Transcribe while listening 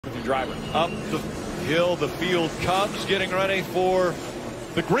your driver. Up the hill, the field comes, getting ready for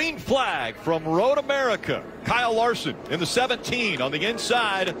the green flag from Road America. Kyle Larson in the 17 on the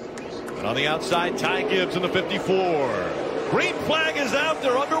inside, and on the outside, Ty Gibbs in the 54. Green flag is out.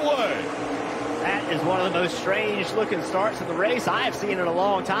 They're underway. That is one of the most strange-looking starts of the race I have seen in a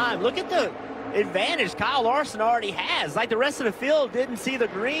long time. Look at the advantage Kyle Larson already has. Like the rest of the field didn't see the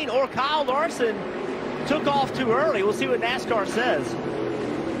green, or Kyle Larson took off too early. We'll see what NASCAR says.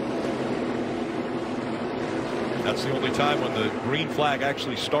 That's the only time when the green flag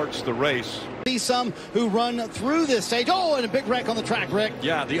actually starts the race. Be some who run through this stage. Oh, and a big wreck on the track, Rick.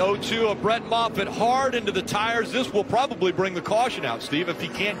 Yeah, the 0-2 of Brett Moffitt hard into the tires. This will probably bring the caution out, Steve, if he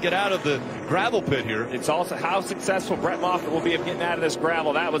can't get out of the gravel pit here. It's also how successful Brett Moffitt will be of getting out of this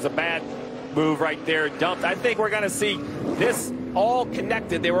gravel. That was a bad move right there, dumped. I think we're going to see this all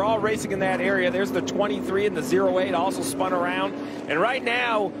connected. They were all racing in that area. There's the 23 and the 08 also spun around. And right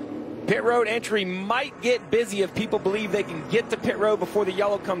now, pit road entry might get busy if people believe they can get to pit road before the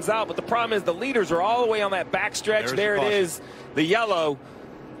yellow comes out. But the problem is the leaders are all the way on that back stretch. There it is, the yellow.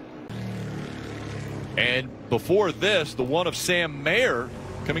 And before this, the one of Sam Mayer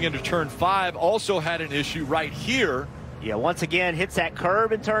coming into turn 5 also had an issue right here. Yeah, once again, hits that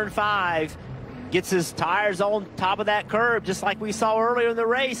curb in turn 5. Gets his tires on top of that curb, just like we saw earlier in the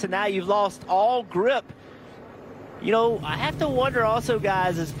race. And now you've lost all grip. You know, I have to wonder also,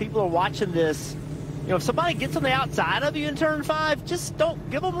 guys, as people are watching this, you know, if somebody gets on the outside of you in turn 5, just don't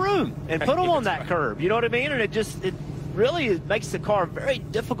give them room and put them on that curb. You know what I mean? And it really makes the car very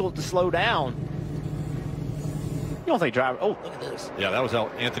difficult to slow down. You don't think driver, oh, look at this. Yeah, that was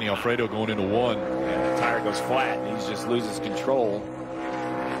Anthony Alfredo going into 1. And the tire goes flat and he just loses control.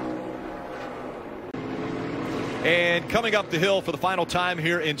 And coming up the hill for the final time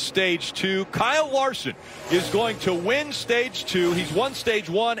here in Stage 2, Kyle Larson is going to win Stage 2. He's won Stage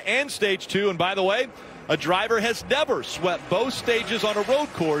 1 and Stage 2. And by the way, a driver has never swept both stages on a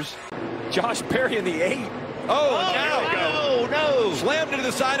road course. Josh Perry in the 8. Oh, no. Slammed into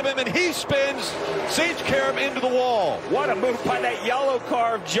the side of him, and he spins Sage Karam into the wall. What a move by that yellow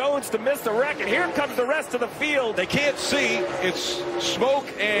car of Jones to miss the wreck, and here comes the rest of the field. They can't see. It's smoke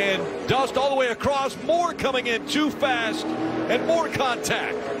and dust all the way across. More coming in too fast, and more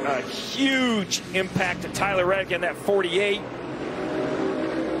contact. A huge impact to Tyler Reddick in that 48.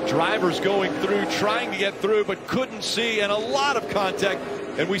 Drivers going through, trying to get through, but couldn't see, and a lot of contact.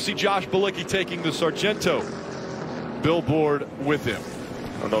 And we see Josh Bilicki taking the Sargento billboard with him.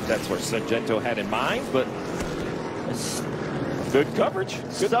 I don't know if that's what Sargento had in mind, but good coverage.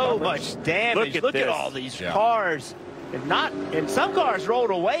 So much damage. Look at all these cars. And some cars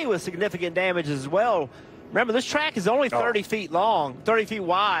rolled away with significant damage as well. Remember, this track is only 30 feet long, 30 feet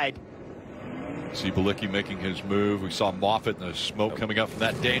wide. See Bilicki making his move. We saw Moffitt and the smoke coming up from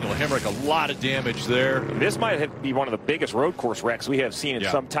that. Daniel Hemrick, a lot of damage there. This might be one of the biggest road course wrecks we have seen in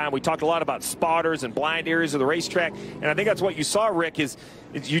some time. We talked a lot about spotters and blind areas of the racetrack, and I think that's what you saw, Rick, is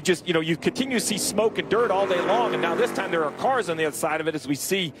you just, you know, you continue to see smoke and dirt all day long, and now this time there are cars on the other side of it as we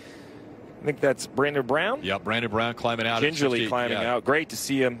see. I think that's Brandon Brown. Yeah, Brandon Brown climbing out. Gingerly climbing out. Great to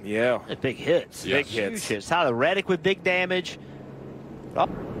see him. Yeah. Big hits. Yes. Big hits. Tyler Reddick with big damage. Oh.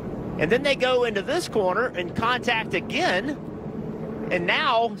 And then they go into this corner and contact again. And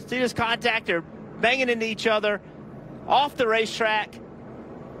now, see this contact, they're banging into each other off the racetrack.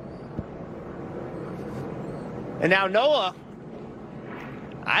 And now Noah,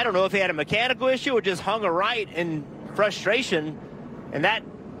 I don't know if he had a mechanical issue or just hung a right in frustration. And that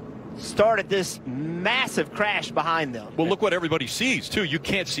started this massive crash behind them. Well, look what everybody sees, too. You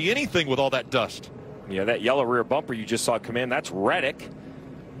can't see anything with all that dust. Yeah, that yellow rear bumper you just saw come in, that's Reddick.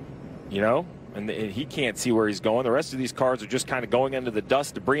 You know, and he can't see where he's going. The rest of these cars are just kind of going into the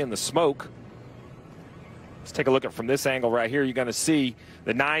dust, debris, and the smoke. Let's take a look at from this angle right here. You're going to see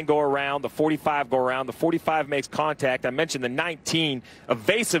the 9 go around, the 45 go around. The 45 makes contact. I mentioned the 19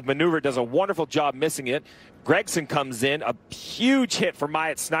 evasive maneuver, does a wonderful job missing it. Gregson comes in, a huge hit for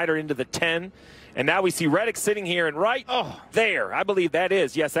Myatt Snyder into the 10. And now we see Reddick sitting here and right there. I believe that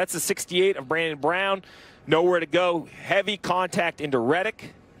is. Yes, that's the 68 of Brandon Brown. Nowhere to go. Heavy contact into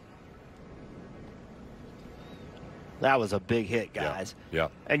Reddick. That was a big hit, guys. Yeah.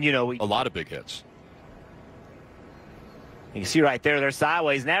 And, you know, a lot of big hits. You can see right there, they're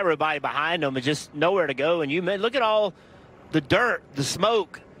sideways. Now everybody behind them is just nowhere to go. And you look at all the dirt, the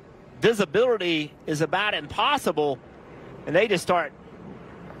smoke. Visibility is about impossible. And they just start,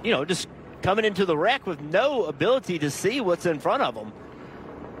 you know, just coming into the wreck with no ability to see what's in front of them.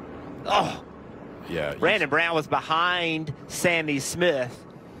 Oh. Yeah. Brandon Brown was behind Sammy Smith.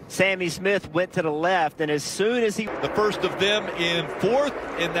 Sammy Smith went to the left, and as soon as he... The first of them in fourth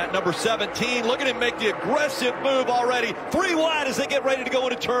in that number 17. Look at him make the aggressive move already. 3 wide as they get ready to go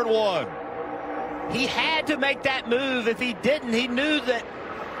into turn 1. He had to make that move. If he didn't, he knew that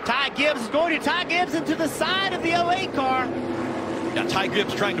Ty Gibbs is going to. Ty Gibbs into the side of the 08 car. Now Ty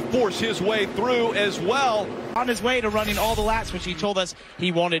Gibbs trying to force his way through as well. On his way to running all the laps, which he told us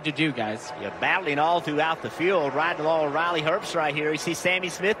he wanted to do, guys. Yeah, battling all throughout the field, riding along Riley Herbst right here. You see Sammy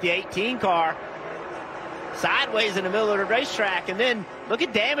Smith, the 18 car, sideways in the middle of the racetrack. And then look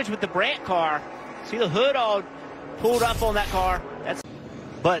at damage with the Brandt car. See the hood all pulled up on that car.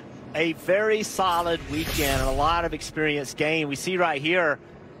 But a very solid weekend and a lot of experience gained. We see right here,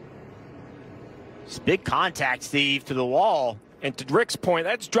 it's big contact, Steve, to the wall. And to Rick's point,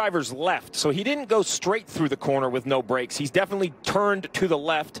 that's driver's left. So he didn't go straight through the corner with no brakes. He's definitely turned to the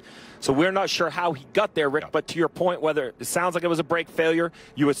left. So we're not sure how he got there, Rick. But to your point, whether it sounds like it was a brake failure,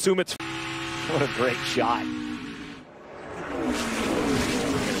 you assume it's... What a great shot.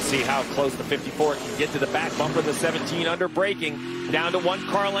 See how close the 54 can get to the back bumper. The 17 under braking down to 1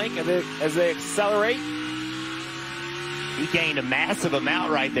 car length as they accelerate. He gained a massive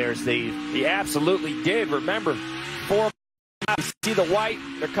amount right there, Steve. He absolutely did. Remember, 4 you see the white.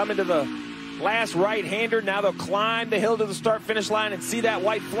 They're coming to the last right-hander. Now they'll climb the hill to the start-finish line and see that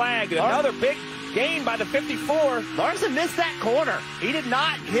white flag. Another big gain by the 54. Larson missed that corner. He did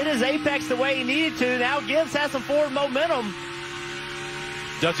not hit his apex the way he needed to. Now Gibbs has some forward momentum.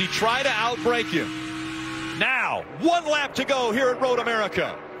 Does he try to outbrake him? Now, 1 lap to go here at Road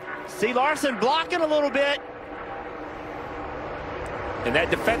America. See Larson blocking a little bit. And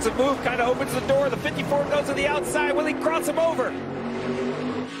that defensive move kind of opens the door. The 54 goes to the outside. Will he cross him over?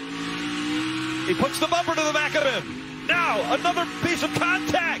 He puts the bumper to the back of him. Now, another piece of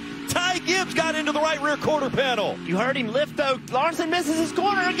contact. Ty Gibbs got into the right rear quarter panel. You heard him lift, though. Larson misses his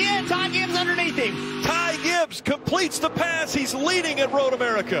corner again. Ty Gibbs underneath him. Ty Gibbs completes the pass. He's leading at Road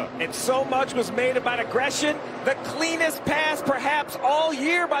America. And so much was made about aggression. The cleanest pass perhaps all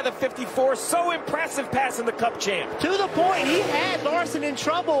year by the 54. So impressive pass in the Cup champ. To the point he had Larson in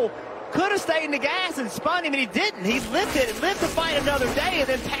trouble. Could have stayed in the gas and spun him, and he didn't. He lived to fight another day and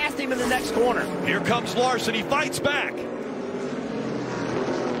then passed him in the next corner. Here comes Larson. He fights back.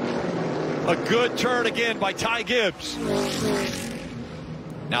 A good turn again by Ty Gibbs.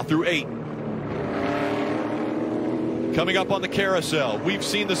 Now through 8. Coming up on the carousel, we've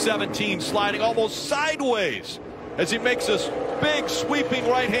seen the 17 sliding almost sideways as he makes this big sweeping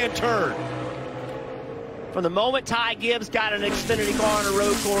right-hand turn. From the moment Ty Gibbs got an Xfinity car on a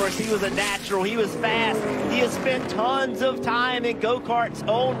road course, he was a natural. He was fast. He has spent tons of time in go-karts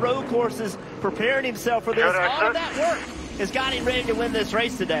on road courses preparing himself for this. All of that work has got him ready to win this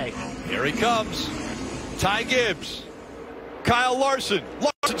race today. Here he comes. Ty Gibbs. Kyle Larson.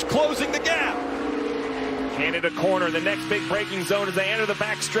 Larson's closing the gap. Canada corner, the next big braking zone as they enter the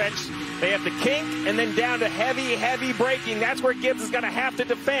backstretch. They have the kink and then down to heavy braking. That's where Gibbs is going to have to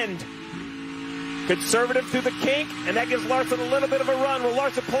defend. Conservative through the kink, and that gives Larson a little bit of a run. Will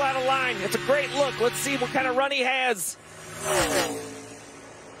Larson pull out a line? It's a great look. Let's see what kind of run he has.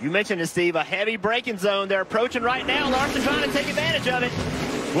 You mentioned it, Steve, a heavy braking zone. They're approaching right now. Larson trying to take advantage of it.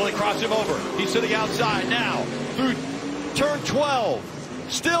 Will he cross him over? He's to the outside now. Through turn 12.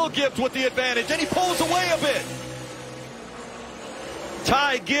 Still Gibbs with the advantage, and he pulls away a bit.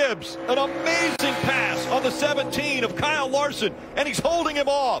 Ty Gibbs, an amazing pass on the 17 of Kyle Larson, and he's holding him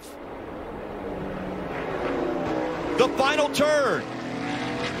off. The final turn.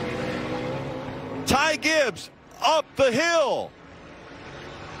 Ty Gibbs up the hill.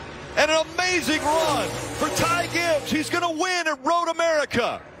 And an amazing run for Ty Gibbs. He's going to win at Road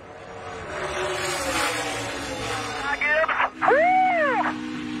America. Ty Gibbs. Woo!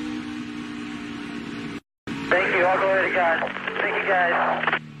 Thank you. I'll go ahead, guys. Thank you,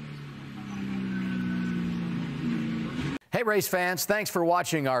 guys. Hey, race fans, thanks for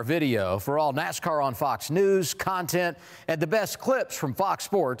watching our video. For all NASCAR on Fox News, content, and the best clips from Fox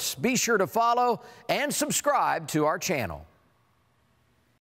Sports, be sure to follow and subscribe to our channel.